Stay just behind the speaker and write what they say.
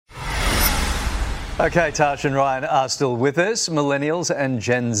Okay, Tash and Ryan are still with us. Millennials and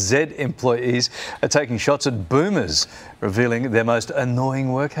Gen Z employees are taking shots at boomers, revealing their most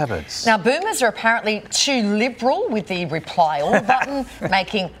annoying work habits. Now, boomers are apparently too liberal with the reply all button,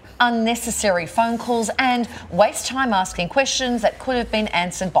 making unnecessary phone calls and waste time asking questions that could have been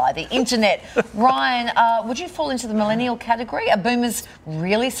answered by the internet. Ryan, would you fall into the millennial category? Are boomers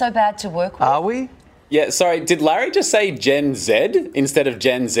really so bad to work with? Are we? Yeah, sorry, did Larry just say Gen Z instead of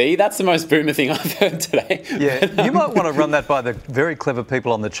Gen Z? That's the most boomer thing I've heard today. Yeah, you might want to run that by the very clever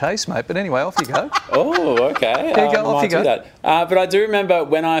people on the Chase, mate. But anyway, off you go. Oh, okay. There you go, off you go. But I do remember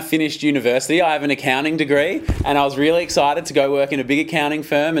when I finished university, I have an accounting degree, and I was really excited to go work in a big accounting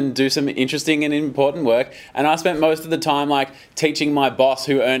firm and do some interesting and important work. And I spent most of the time teaching my boss,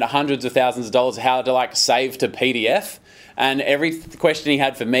 who earned hundreds of thousands of dollars, how to save to PDF. And every question he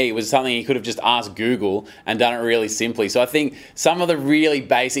had for me was something he could have just asked Google and done it really simply. So I think some of the really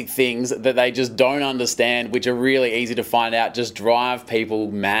basic things that they just don't understand, which are really easy to find out, just drive people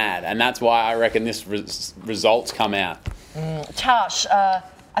mad. And that's why I reckon this results come out. Tash, I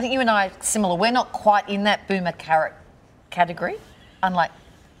think you and I are similar. We're not quite in that boomer category, unlike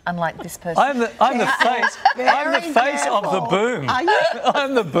this person. I'm the face. I'm the face of the boom. Are you?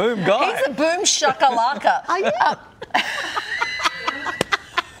 I'm the boom guy. He's a boom shakalaka. Are you?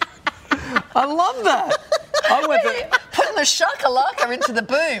 I love that. I went to... Putting the shakalaka into the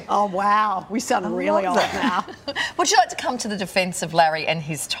boom. Oh, wow. We sound really old now. Would you like to come to the defence of Larry and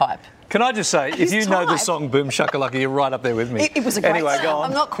his type? Can I just say, if you know the song Boom Shakalaka, you're right up there with me. It was a great Anyway, song. go on.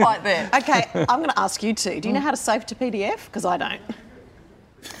 I'm not quite there. Okay, I'm going to ask you two. Do you know how to save to PDF? Because I don't.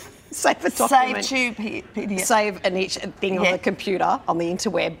 Save a document. Save to PDF. Save each thing on the computer, on the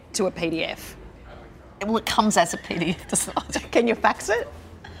interweb, to a PDF. Well, it comes as a PDF, doesn't it? Can you fax it?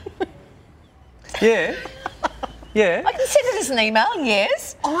 Yeah. Yeah. I can send it as an email,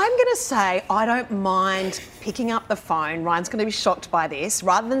 yes. I'm going to say I don't mind picking up the phone. Ryan's going to be shocked by this.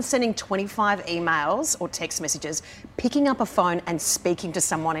 Rather than sending 25 emails or text messages, picking up a phone and speaking to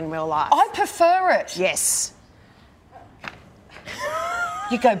someone in real life. I prefer it. Yes.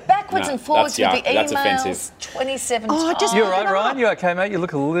 You go backwards and forwards with the That's emails offensive. 27 Oh, times. You all right, Ryan? You okay, mate? You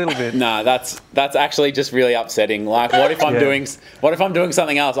look a little bit... No, that's actually just really upsetting. What if I'm doing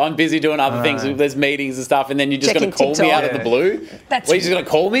something else? I'm busy doing other things. There's meetings and stuff, and then you're just going to call me out of the blue? That's You're just going to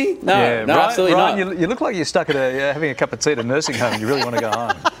call me? No, Yeah, no, absolutely Ryan, not. You look like you're stuck at having a cup of tea at a nursing home and you really want to go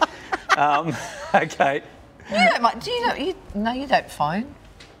home. Okay. You don't mind. You don't phone,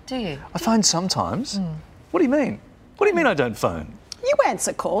 do you? I phone sometimes. What do you mean? What do you mean I don't phone? You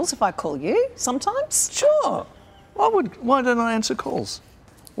answer calls if I call you sometimes. Sure. Why don't I answer calls?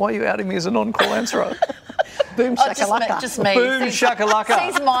 Why are you outing me as a non-call answerer? Boom shakalaka. Just me. Boom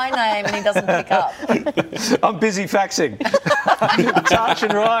shakalaka. Sees my name and he doesn't pick up. I'm busy faxing. Tash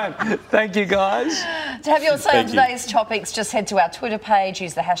and Ryan, thank you guys. To have your say on Thank you. today's topics, just head to our Twitter page,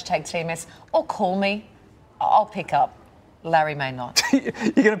 use the hashtag TMS, or call me. I'll pick up. Larry may not. You're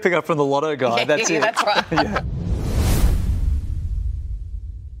going to pick up from the lotto guy. That's it. That's right. Yeah.